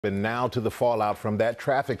And now to the fallout from that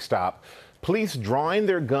traffic stop. Police drawing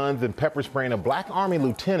their guns and pepper spraying a Black Army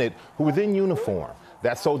lieutenant who was in uniform.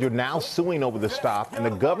 That soldier now suing over the stop, and the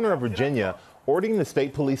governor of Virginia ordering the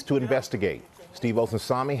state police to investigate. Steve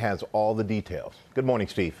Osensami has all the details. Good morning,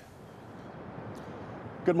 Steve.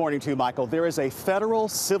 Good morning to you, Michael. There is a federal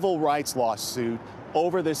civil rights lawsuit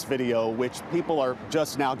over this video, which people are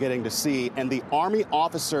just now getting to see, and the Army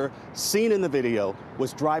officer seen in the video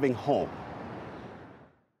was driving home.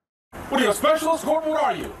 What are you, a specialist? Corporal, what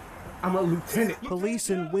are you? I'm a lieutenant. Police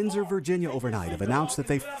in Windsor, Virginia overnight have announced that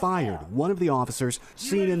they fired one of the officers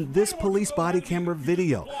seen in this police body camera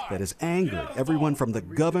video that has angered everyone from the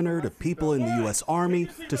governor to people in the U.S. Army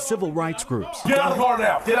to civil rights groups. Get out of the car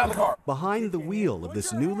now. Get out of the car. Behind the wheel of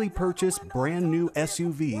this newly purchased brand new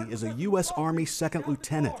SUV is a U.S. Army second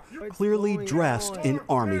lieutenant, clearly dressed in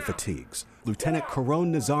Army fatigues. Lieutenant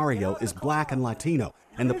Caron Nazario is Black and Latino,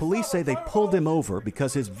 and the police say they pulled him over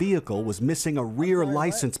because his vehicle was missing a rear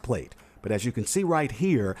license plate. But as you can see right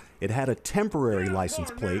here, it had a temporary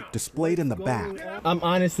license plate displayed in the back. I'm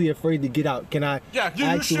honestly afraid to get out. Can I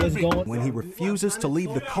ask you what's going on? When he refuses to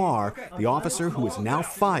leave the car, the officer, who is now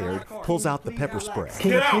fired, pulls out the pepper spray.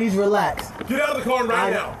 Can you please relax? Get out of the car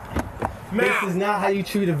right now. This is not how you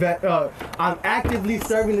treat a vet. I'm actively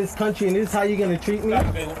serving this country, and this is how you're going to treat me?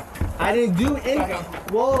 I didn't do anything.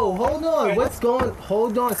 Whoa, hold on. What's going?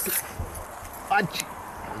 Hold on.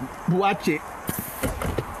 Watch it.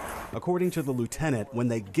 According to the lieutenant, when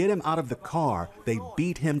they get him out of the car, they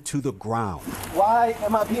beat him to the ground. Why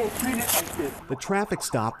am I being treated like this? The traffic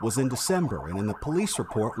stop was in December, and in the police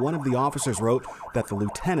report, one of the officers wrote that the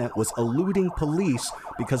lieutenant was eluding police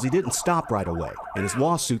because he didn't stop right away. In his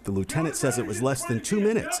lawsuit, the lieutenant says it was less than 2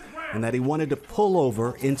 minutes and that he wanted to pull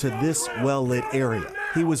over into this well-lit area.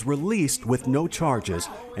 He was released with no charges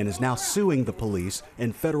and is now suing the police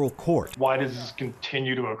in federal court. Why does this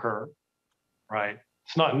continue to occur? Right?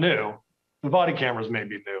 It's not new. The body cameras may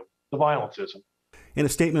be new. The violence isn't. In a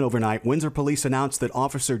statement overnight, Windsor police announced that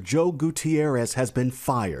Officer Joe Gutierrez has been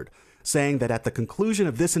fired, saying that at the conclusion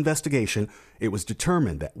of this investigation, it was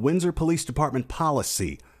determined that Windsor Police Department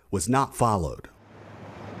policy was not followed.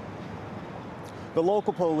 The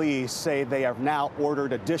local police say they have now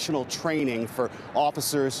ordered additional training for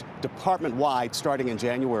officers department-wide starting in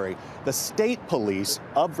January. The state police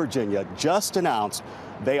of Virginia just announced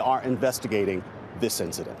they are investigating this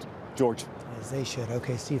incident. George. As they should.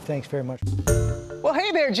 Okay, Steve, thanks very much. Well,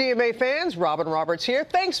 hey there, GMA fans. Robin Roberts here.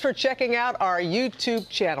 Thanks for checking out our YouTube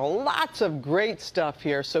channel. Lots of great stuff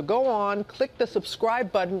here. So go on, click the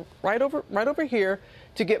subscribe button right over here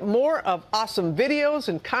to get more of awesome videos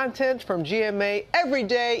and content from GMA every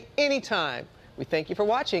day, anytime. We thank you for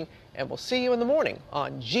watching, and we'll see you in the morning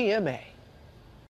on GMA.